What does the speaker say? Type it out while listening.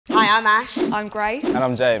Hi, I'm Ash. I'm Grace. And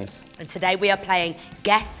I'm James. And today we are playing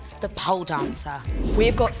Guess the Pole Dancer.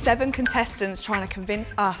 We've got 7 contestants trying to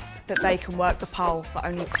convince us that they can work the pole, but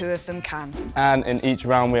only 2 of them can. And in each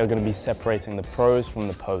round we are going to be separating the pros from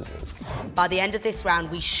the posers. By the end of this round,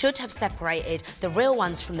 we should have separated the real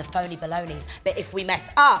ones from the phony balonies. But if we mess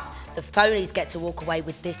up, the phonies get to walk away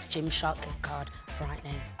with this Gymshark gift card.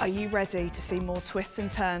 Frightening. Are you ready to see more twists and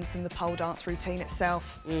turns than the pole dance routine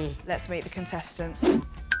itself? Let's meet the contestants.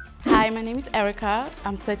 Hi, my name is Erica.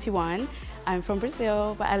 I'm 31. I'm from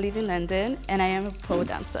Brazil, but I live in London, and I am a pole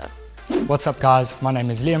dancer. What's up, guys? My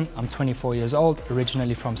name is Liam. I'm 24 years old,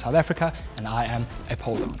 originally from South Africa, and I am a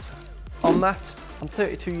pole dancer. I'm Matt. I'm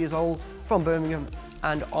 32 years old, from Birmingham,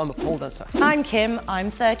 and I'm a pole dancer. I'm Kim.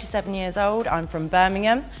 I'm 37 years old. I'm from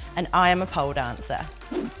Birmingham, and I am a pole dancer.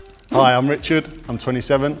 Hi, I'm Richard. I'm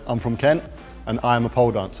 27. I'm from Kent, and I am a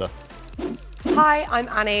pole dancer. Hi, I'm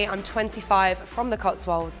Annie. I'm 25 from the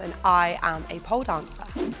Cotswolds and I am a pole dancer.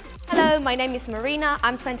 Hello, my name is Marina.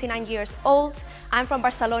 I'm 29 years old. I'm from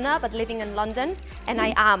Barcelona but living in London and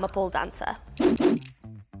I am a pole dancer.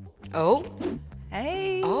 Oh.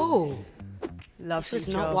 Hey. Oh. Lovely This was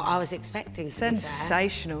not job. what I was expecting.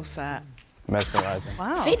 Sensational set. Mesmerising.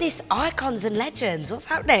 Wow. Fitness icons and legends. What's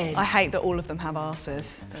happening? I hate that all of them have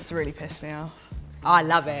arses. That's really pissed me off. I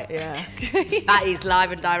love it. Yeah. That is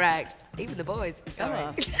live and direct. Even the boys. Sorry.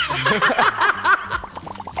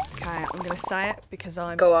 Okay, I'm going to say it because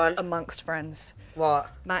I'm Go on. amongst friends. What?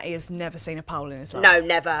 Matty has never seen a pole in his life. No,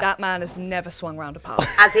 never. That man has never swung round a pole.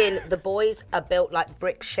 As in, the boys are built like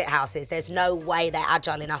brick shithouses. There's no way they're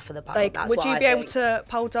agile enough for the pole. That's Would what you I be able think. to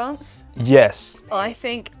pole dance? Yes. I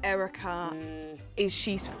think Erica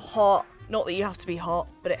she's hot. Not that you have to be hot,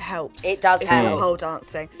 but it helps. It does if help. you're pole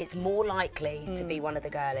dancing. It's more likely to be one of the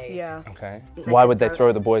girlies. Yeah. Okay. Why would they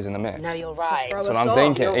throw the boys in the mix? No, you're right. throw That's a what I'm sock.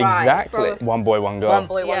 thinking. You're right. Exactly. Throw a- One boy, one girl. One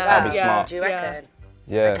boy, one girl. That'd be smart. Do you reckon?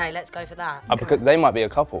 Yeah. Okay, let's go for that. Because they might be a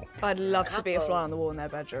couple. I'd love to be a fly on the wall in their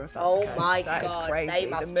bedroom if that's Oh okay. my That is God, crazy. they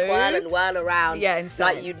The must twirl and moves. whirl around Yeah, insane.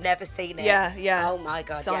 like you'd never seen it. Yeah, yeah. Oh my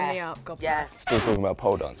God, Sign yeah. me up, God Yeah. bless. Still talking about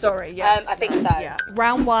pole dance. Sorry, yes. I think no, so. Yeah.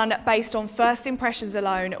 Round 1, based on first impressions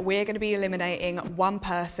alone, we're going to be eliminating one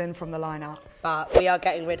person from the lineup. But we are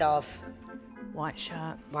getting rid of White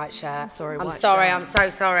shirt. white shirt. I'm sorry, I'm white sorry, shirt. I'm so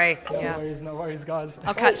sorry. Yeah. No worries, guys.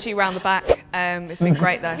 I'll catch you round the back. It's been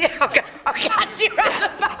great though. Yeah, I'll catch you around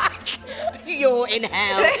the back. You're in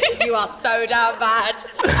hell. You are so damn bad.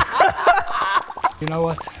 You know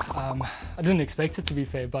what? I didn't expect it, to be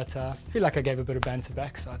fair, but I feel like I gave a bit of banter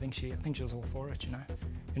back, so I think she was all for it. You know,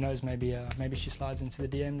 who knows? Maybe she slides into the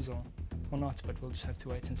DMs or not, but we'll just have to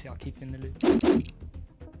wait and see. I'll keep you in the loop.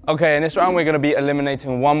 Okay, in this round we're going to be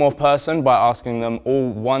eliminating one more person by asking them all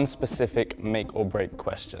one specific make or break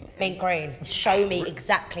question. Mint Green, show me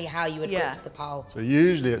exactly how you would grip the pole. So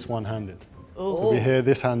usually it's one-handed. So we hear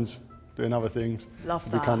this hand's doing other things. Love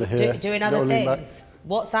We that. kind of hear Doing other little lean back. things.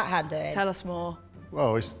 What's that hand doing? Tell us more.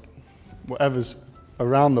 Well, it's whatever's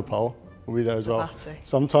around the pole will be there as well. Batty.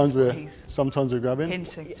 Sometimes we're Please. grabbing.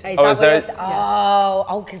 Hinting. Is Oh, that is what there- you're saying?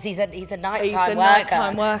 Oh, because he's a nighttime He's a worker.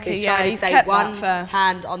 nighttime worker, So he's yeah, trying he's to say kept one that for-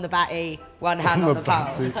 hand on the batty, one hand on the pole.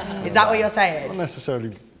 batty. Is that what you're saying? Not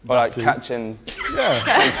necessarily. Or like batty. catching Yeah.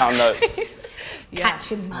 £10 notes.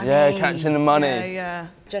 Catching money. Yeah, catching the money. Yeah, yeah.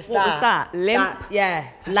 Just What was that? Limp? Yeah.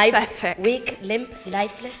 Pathetic. Weak, limp,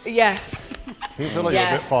 lifeless. Yes. I feel like you're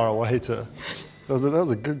a bit far away to. That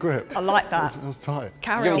was a good grip. I like that. That was tight.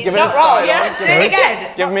 Carry on. Give It's it a not wrong. side Yeah. on. Do it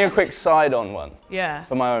again. Give me a quick side-on one Yeah.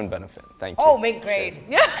 for my own benefit. Thank you. Oh, mint green.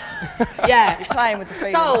 Yeah. Yeah. Playing with the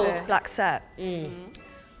feelings Sold. here. Black set.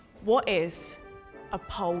 What is a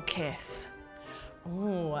pole kiss?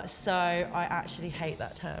 Oh, so I actually hate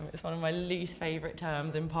that term. It's one of my least favourite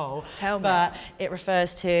terms in pole. Tell me. But it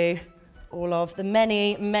refers to all of the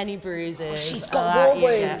many, many bruises. She's got that war you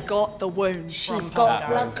wounds. get. She's got the wounds. She's From got pole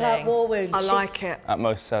blood clot dancing. war wounds. I like it. That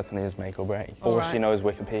most certainly is make or break. Or right. she knows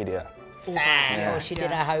Wikipedia. Or she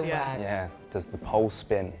did her homework. Yeah. Yeah. Does the pole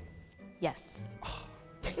spin? Yes.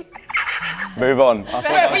 Move on.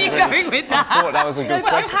 Where were you going with I thought that was a good But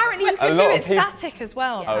question. apparently you A can do lot it of people- static as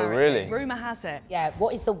well. Oh, apparently. really? Rumour has it. Yeah.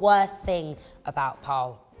 What is the worst thing about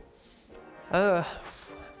pole?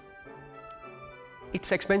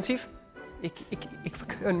 It's expensive. It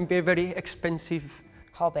can be a very expensive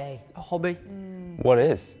Hobby. hobby. What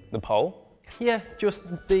is the pole? Yeah, just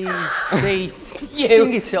the You.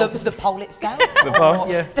 thing itself. The pole itself. The pole?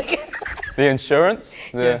 Yeah. The insurance?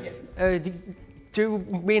 The Do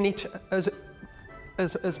win it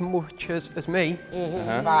as much as me. It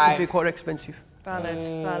can Right. be quite expensive. Valid,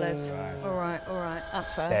 valid. All right,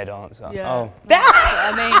 that's fair. dead answer. Yeah. Oh,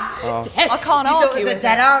 I mean, I can't You thought it argue was a with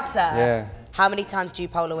dead it. answer. yeah. How many times do you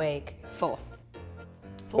pole a week? 4.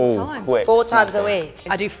 4 times. Quick. 4 times a week?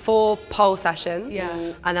 I do 4 pole sessions.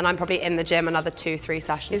 Yeah. And then I'm probably in the gym another 2-3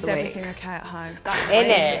 sessions Is a week. everything okay at home? That's In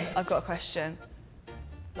amazing. it. I've got a question.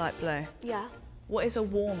 Light blue. Yeah. What is a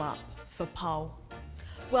warm-up for pole?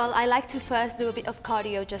 Well, I like to first do a bit of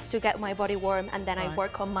cardio just to get my body warm, and then I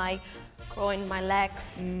work on my groin, my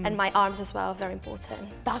legs, and my arms as well, very important.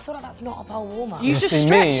 I feel like that's not a pole warm-up. You just See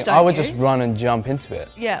stretch, me, don't I would you? just run and jump into it.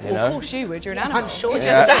 Yeah, you well, know? of course you would. You're an animal. I'm sure you you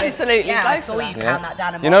just would. absolutely Yeah, go I for saw that. you count that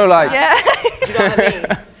down a You know, like, Yeah. Do you know what I mean?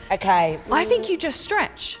 Okay. I think you just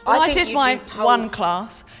stretch. I When I think did you my do poles. one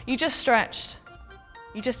class, you just stretched.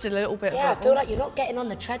 You just did a little bit Yeah, I of feel like you're not getting on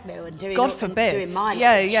the treadmill and doing God and forbid. doing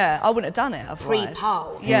mileage. Yeah, I wouldn't have done it otherwise.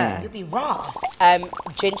 Pre-pole. Yeah. You'd be rust.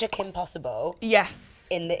 Ginger Kim Possible Yes.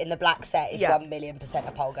 in the black set is Yeah. 1,000,000%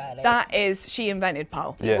 a pole girlie. That is, she invented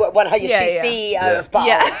pole. Yeah. She's Yeah. CEO of pole.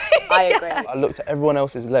 Yeah. I agree. I looked at everyone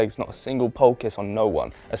else's legs, not a single pole kiss on no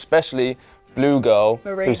one, especially Blue Girl,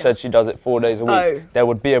 Marina. who said she does it 4 days a week. Oh. There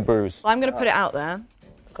would be a bruise. I'm going to put it out there.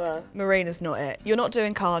 Okay. Marina's not it. You're not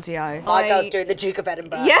doing cardio. My girl's doing the Duke of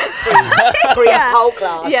Edinburgh. Yeah. Pre-pole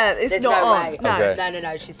class. Yeah, it's There's not no on. way. No. Okay.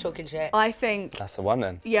 No, she's talking shit. I think, That's the one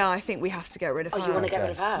then. yeah, I think we have to get rid of her. Oh, you want to get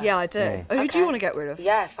rid of her? Yeah, I do. Who do you want to get rid of?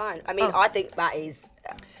 Yeah, fine. I mean, I think that is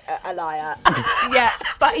a liar. Yeah,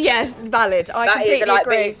 but yeah, valid. I That completely is like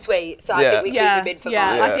agree. really sweet. So I Yeah. think we keep him in for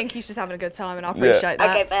yeah, fun. I think he's just having a good time and I appreciate that.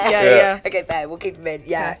 Okay, fair. Yeah. Okay, fair. We'll keep him in.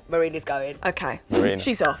 Yeah, Okay. Marina's going. Okay. Marina.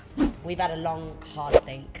 She's off. We've had a long, hard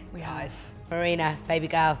think, guys. Marina, baby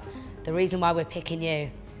girl, the reason why we're picking you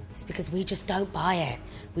is because we just don't buy it.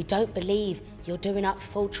 We don't believe you're doing up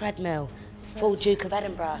full treadmill, full Duke of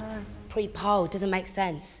Edinburgh, pre-pole. Doesn't make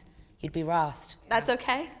sense. You'd be rust. That's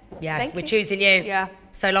okay? Yeah, Thank we're you. choosing you. Yeah.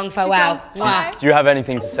 So long, farewell. Mwah. Do you have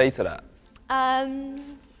anything to say to that?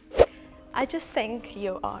 I just think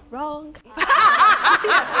you are wrong.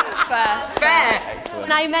 Fair.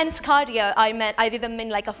 When I meant cardio, I didn't mean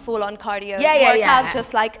like a full-on cardio Yeah, workout,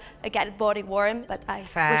 just like get body warm, but I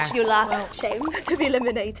Fair. wish you luck. Shame to be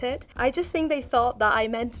eliminated. I just think they thought that I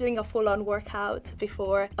meant doing a full-on workout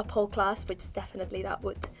before a pole class, which definitely that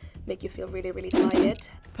would make you feel really, really tired.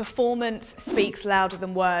 Performance speaks louder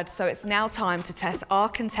than words, so it's now time to test our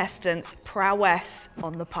contestants' prowess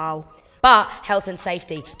on the pole. But health and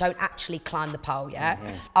safety, don't actually climb the pole, yeah?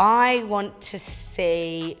 I want to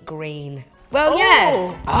see green. Well,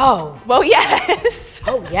 yes. Oh. Well, yes.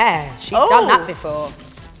 Oh, yeah. She's done that before.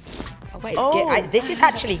 Oh, wait, this is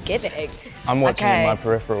actually giving. I'm watching Okay. my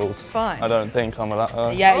peripherals. Fine. I don't think I'm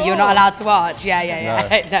allowed. Yeah, you're not allowed to watch.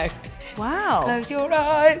 Yeah. No. Wow. Close your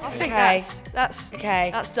eyes. I think that's Okay.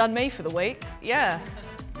 That's done me for the week. Yeah.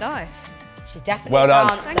 Nice. She's definitely Well a done.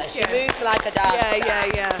 dancer. Thank She you. moves like a dancer.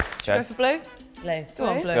 Yeah. Should we go for blue? Blue. Go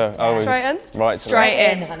on, blue. Go. Oh, Straight in? Right. to Straight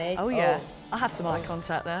that. in. honey. Oh, yeah. I had some eye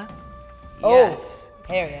contact there. Oh. Yes.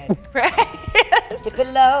 Period. Dip it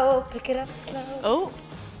low, pick it up slow.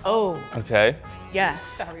 Oh. Okay.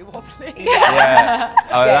 Yes. Very wobbly.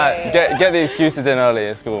 Yeah. Get the excuses in early.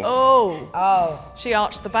 It's cool. Oh. She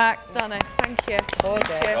arched the back. Stunning. Thank you. Gorgeous.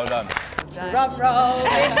 Well done. Drum roll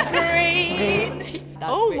in green.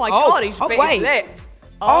 Oh my God, he's bit his lip.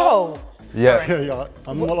 Oh. Yeah. Yeah,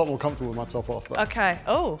 I'm a lot more comfortable with my top off. But Okay.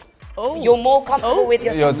 Oh. You're more comfortable with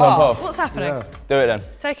your Your top top off. off. What's happening? yeah, Do it then.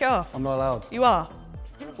 Take it off. I'm not allowed. You are.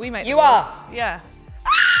 We make You the rules. are? Yeah.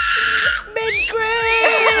 Mint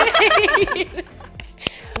green.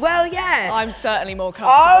 Well, yes. I'm certainly more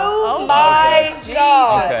comfortable. Oh my Jesus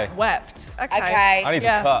God. Okay. wept. Okay. Okay. I need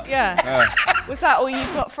Yeah. to cut. Yeah. Was that all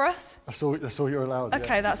you've got for us? That's all you're allowed.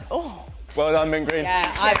 Okay, that's oh. Well done, Mint Green.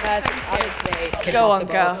 Yeah, I personally, honestly. Go on,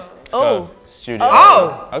 impossible. girl. Let's Oh. go. Studio.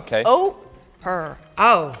 Oh. Okay. Oh. Her.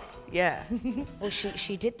 Oh. Yeah. Well,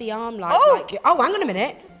 she did the arm like. Oh. Oh, hang on a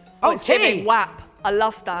minute. Oh, It's giving T. whap. I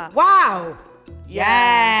love that. Wow.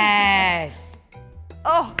 Yes.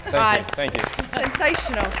 Oh, Thank you.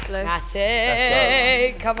 sensational, Blue. That's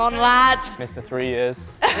it. Come on, lad. Mr. 3 years.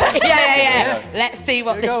 yeah. Let's see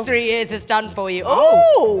what this 3 years has done for you.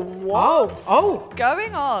 Oh, what? Oh.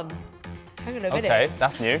 Going on? Hang on a minute. Okay,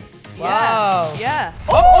 that's new. Wow. Yeah.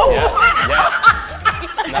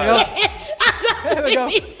 No, There we go. I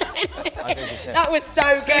think it's it. That was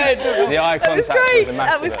so good. The eye contact was great. immaculate.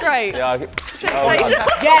 That was great. The eye, Sensational.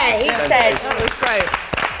 Yeah, he said. That was great.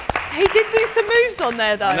 He did do some moves on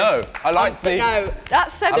there, though. No, I like the. No,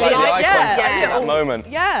 That's so I like the eye contact yeah. at that moment.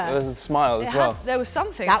 Yeah. There was a smile as well. There was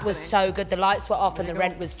something. that was so good. The lights were off and the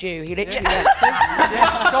rent was due. He literally went.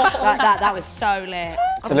 That was so lit.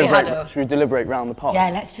 Should we deliberate round the pole? Yeah,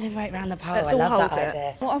 let's deliberate around the pole. Let's I all love hold that it.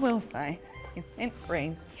 idea. What I will say, in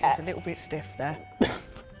green, it's a little bit stiff there.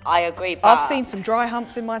 I agree, but... I've seen some dry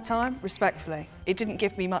humps in my time, respectfully. It didn't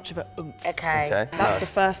give me much of a oomph. Okay. That's the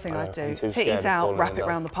first thing I'd do. Titties out, wrap it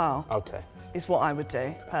around the pole. Okay. Is what I would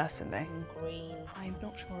do, personally. Green. I'm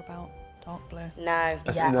not sure about dark blue. No.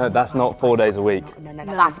 No, that's not 4 days a week. No,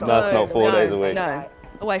 That's not 4 days a week. No.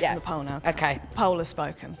 Away from the pole now. Okay. Pole has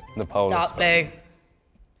spoken. The pole. Dark blue.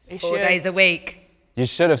 4 days a week. You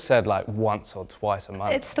should have said like once or twice a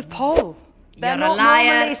month. It's the pole. You're a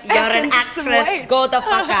liar. You're an actress. Go the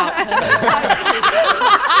fuck out.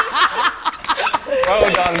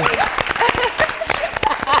 Well done.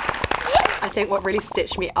 I think what really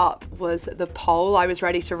stitched me up was the pole. I was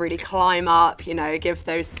ready to really climb up, you know, give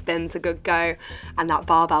those spins a good go, and that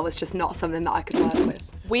barbell was just not something that I could work with.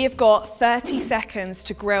 We have got 30 seconds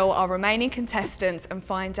to grill our remaining contestants and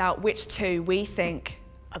find out which two we think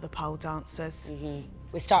are the pole dancers.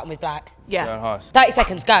 We're starting with black. Yeah. 30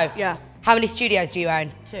 seconds, go. Yeah. How many studios do you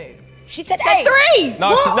own? 2. She said 8. 3! No,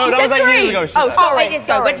 that was 8 years ago. Oh, sorry. 8 years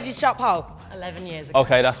ago. When did you start pole? 11 years ago.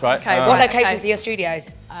 Okay, that's right. Okay, What locations are your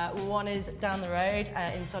studios? One is down the road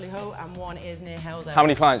in Solihull and one is near Hell's How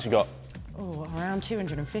many clients you got? Oh, around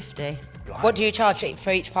 250. What do you charge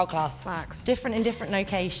for each pole class? Max. Different in different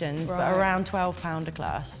locations, but around £12 a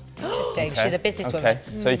class. Interesting. She's a businesswoman. Okay,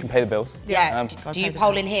 so you can pay the bills. Yeah. Do you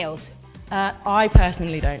pole in heels? I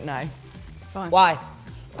personally don't know. Why?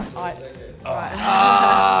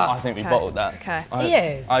 I think we bottled that. Okay. Do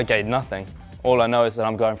you? I gave nothing. All I know is that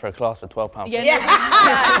I'm going for a class for £12.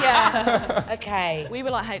 Yeah. Okay. We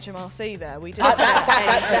were like HMRC there. We didn't.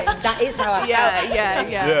 That is how I felt.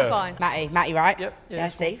 Yeah. Fine. Matty, right? Yep. Yeah,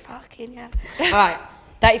 see? Fucking yeah. All right.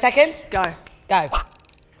 30 seconds? Go. Go.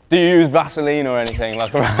 Do you use Vaseline or anything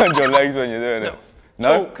like around your legs when you're doing it?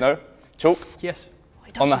 No. Chalk. No? Chalk? Yes.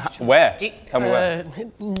 On the where? Tell me where.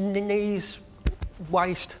 Knees,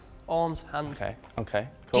 waist, arms, hands. Okay.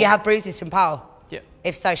 Cool. Do you have bruises from pole? Yeah.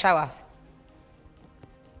 If so, show us.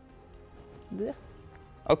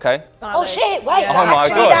 Okay. Oh shit, wait, Oh my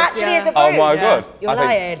God. that actually is a bruise. Oh my God. You're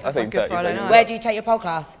lying. I think Good 30 Friday seconds. night. Where do you take your pole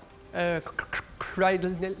class?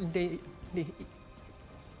 Cradle,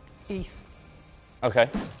 East. Okay.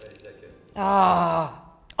 Ah.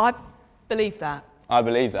 I believe that. I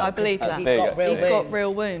believe that. I believe that. He's got real He's got wounds.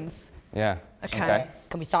 real wounds. Yeah. Okay.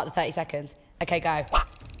 Can we start the 30 seconds? Okay, go.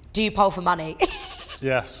 Do you pole for money?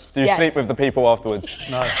 Yes. Do you Yeah. sleep with the people afterwards?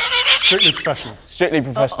 No. Strictly professional. Strictly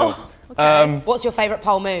professional. What's your favourite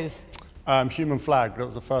pole move? Human flag. That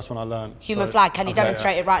was the first one I learned. Human flag. Can you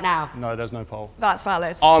demonstrate it right now? No, there's no pole. That's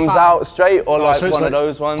valid. Arms out straight or like So it's one of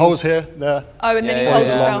those ones? Poles here, there. Oh, and then you Yeah, hold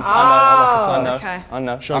yeah. yourself. I know. Okay. I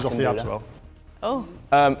know. Shows I off can the do abs that. well.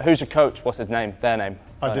 Oh. Who's your coach? What's his name? Their name?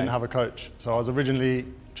 I didn't have a coach, so I was originally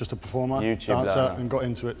just a performer, YouTube dancer, learner. and got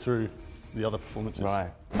into it through the other performances. Right.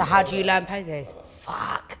 So how do you learn poses?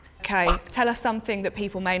 Fuck. Okay. Tell us something that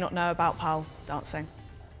people may not know about pole dancing.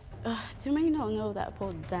 You may not know that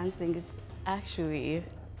pole dancing is actually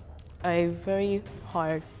a very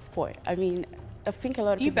hard sport. I mean, I think a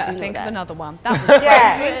lot of You people better do know think that. of another one. That was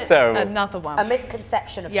Yeah. Terrible. another one. A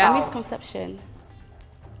misconception of Yeah. pole. Misconception.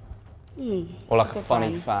 Or like That's a good funny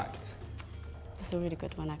one. fact. That's a really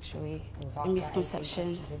good one, actually. A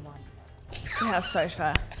misconception. Yeah, that's so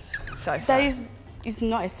fair. So fair. That is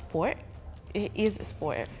not a sport. It is a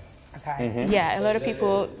sport. Okay. Yeah, a lot of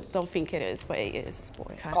people don't think it is, but it is a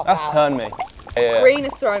sport. That's turned me. Yeah. Green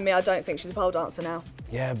has thrown me. I don't think she's a pole dancer now.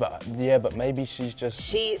 Yeah, but maybe she's just.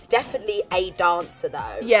 She's definitely a dancer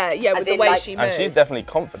though. Yeah, As with the in, way like- she And moves. she's definitely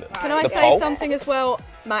confident. Can I The say pole? something as well?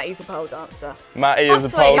 Matty's a pole dancer. Matty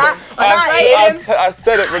is a I'll pole. slate him. I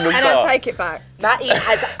said it from the And start. I'll take it back. Matty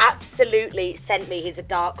has absolutely sent me. He's a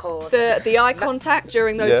dark horse. The eye contact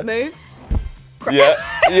during those Yeah. moves.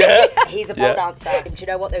 Yeah. He's a pole dancer. And do you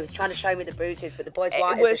know what? They was trying to show me the bruises, but the boy's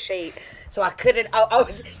white as a was- sheet. So I couldn't, I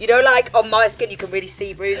was, you know, like on my skin, you can really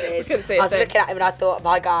see bruises. couldn't see I a was thing. looking at him and I thought,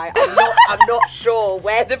 my guy, I'm not sure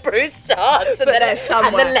where the bruise starts. But there's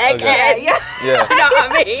somewhere. And the leg Okay. ends. Yeah. Do you know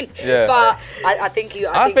what I mean? Yeah. But I think you,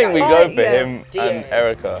 I think we that- go for yeah. him Do and you?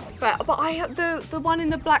 Erica. Fair. But the one in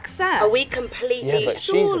the black set. Are we completely, Yeah, but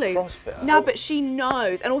Surely. she's a CrossFitter. No, but she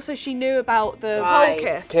knows, and also she knew about the Right. pole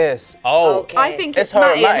kiss. Kiss. Oh. Okay. I think It's it's,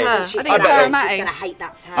 her and Matty and Matty. her. I she's think it's gonna- her and she's Matty. going to hate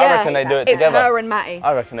that term. I reckon they do it It's together. her and Matty.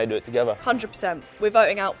 I reckon they do it together. 100%. We're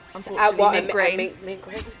voting out, unfortunately, What, mint green mint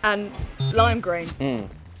green? and lime green. Hmm.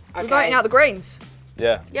 We're voting out the greens.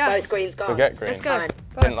 Yeah. Yeah. Both greens gone. Forget green. Let's go. Fine.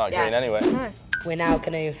 Didn't like Yeah. green anyway. No. We're now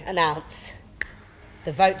going to announce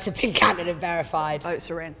the votes have been counted and verified.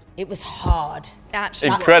 Votes are in. It was hard. Actually,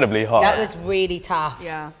 Incredibly hard. That was really tough.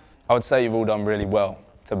 Yeah. I would say you've all done really well,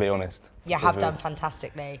 to be honest. You have done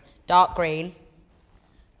fantastically. Dark green,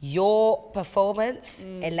 your performance,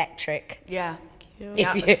 electric. Yeah. you. The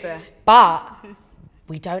atmosphere. But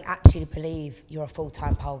we don't actually believe you're a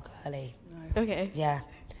full-time pole girly. No. Okay. Yeah,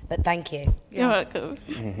 but thank you. You're welcome.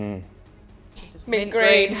 Mint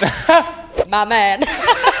green. My man.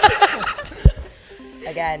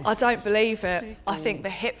 Again. I don't believe it. I think the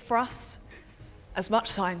hip thrust, as much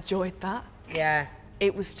as I enjoyed that, Yeah.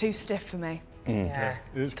 it was too stiff for me. Yeah.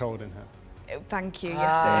 It is cold in here. Thank you.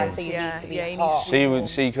 Ah, Yes, it is. so you yeah, need to be yeah, you hot.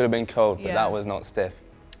 She could have been cold, but Yeah. that was not stiff.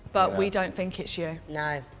 But Yeah. we don't think it's you.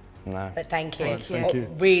 No, No. but thank you. Thank you. Thank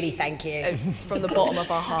you. Really, thank you. From the bottom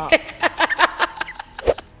of our hearts.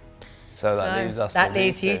 So that So, leaves us. That with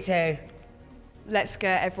leaves you these two. two. Let's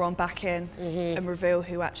get everyone back in and reveal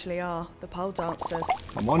who actually are the pole dancers.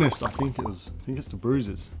 I'm honest, I think it's the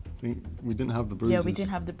bruises. I think we didn't have the bruises. Yeah, we didn't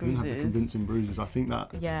have the We didn't have the bruises. convincing bruises. I think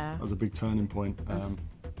that Yeah. was a big turning point.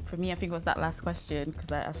 For me, I think it was that last question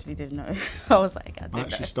because I actually didn't know. I was like, I I didn't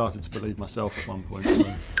actually know. started to believe myself at one point. So.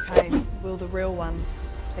 Okay, will the real ones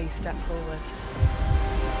please step forward?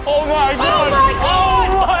 Oh my god!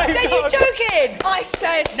 Oh my Are you joking? I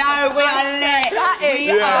said No, we are lit. that is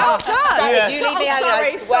We are. well done. Sorry, Yeah. you leave me I'm hanging, sorry,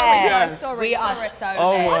 I swear. sorry, We are sorry. so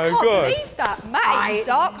Oh lit. my I can't god! believe that, mate.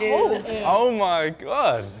 Dark horse. Oh my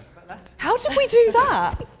god! How did we do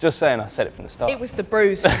that? Just saying, I said it from the start. It was the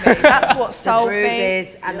bruise for me. That's what The sold me.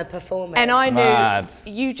 bruises and the performance. And I knew Mad.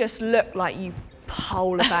 you just looked like you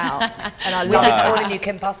pole about, and I We've love been that. calling you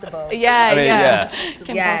Kim Possible. Yeah, I mean, yeah,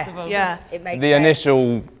 Yeah. yeah. It makes The sense.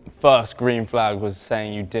 initial first green flag was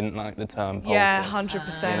saying you didn't like the term pole. Yeah, dance.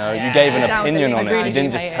 100%. You know, Yeah. you gave an Down opinion that on you it. You really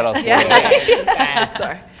didn't do just hate tell it. us Yeah. what it is.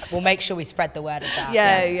 Sorry. We'll make sure we spread the word of that.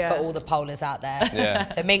 Yeah, yeah. For all the polers out there. Yeah.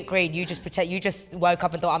 So Mint Green, you just woke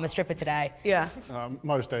up and thought I'm a stripper today. Yeah,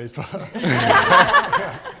 Most days, but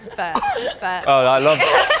fair, fair. Oh, I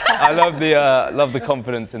love the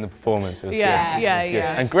confidence in the performance. It was Yeah, good. yeah, It was good.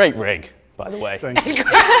 yeah. And great rig, by the way. thank you.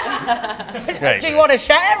 Great Do you rig. want to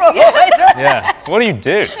share or Yeah. What do you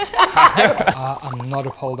do? I'm not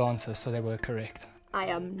a pole dancer, so they were correct. I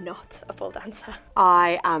am not a pole dancer.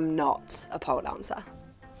 I am not a pole dancer.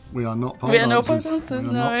 We are not pole We are not dancers. pole dancers, We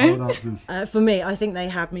are not no. pole dancers. For me, I think they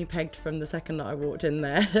had me pegged from the second that I walked in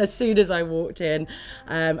there, as soon as I walked in.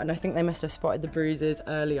 And I think they must have spotted the bruises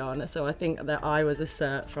early on. So I think that I was a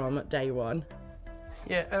cert from day one.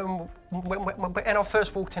 Yeah, when I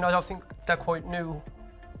first walked in, I don't think they quite knew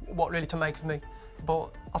what really to make of me. But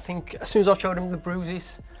I think as soon as I showed them the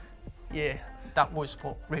bruises, yeah, that was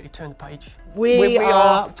what really turned the page. We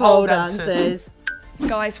are pole dancers.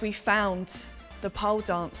 Guys, we found the pole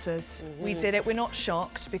dancers. We did it. We're not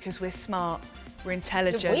shocked because we're smart. We're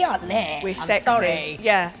intelligent. We are lit. We're I'm sexy. sorry.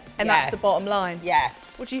 Yeah, and Yeah. that's the bottom line. Yeah.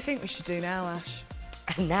 What do you think we should do now, Ash?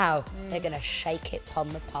 And now they're going to shake it on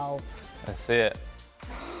the pole. Let's see it.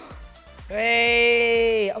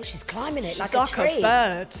 Hey. Oh, she's climbing it She's like a tree.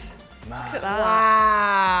 bird. Look at that.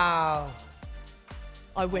 Wow.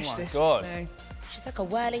 I wish my this God. was me. She's like a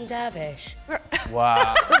whirling dervish.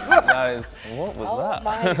 Wow. That is. What was Oh that?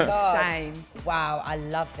 my God. Same. Wow, I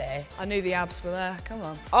love this. I knew the abs were there. Come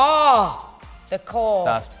on. Oh, the core.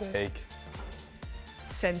 That's big.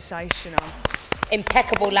 Sensational.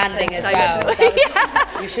 Impeccable landing as well.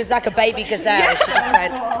 That was, she was like a baby gazelle. She just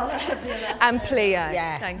went. And plie.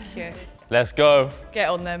 Yeah. Thank you. Let's go. Get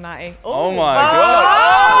on there, Matty. Oh my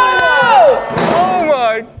god. Oh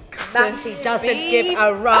my. Matty doesn't give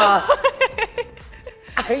a rasp.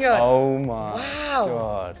 Hang on. Oh my Wow.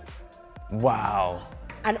 god. Wow.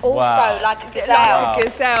 And also, Wow. like a gazelle. Wow.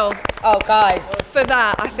 Gazelle. Oh, guys, For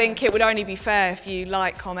that, I think it would only be fair if you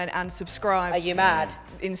like, comment, and subscribe. are you mad?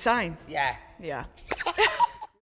 Insane. Yeah. Yeah.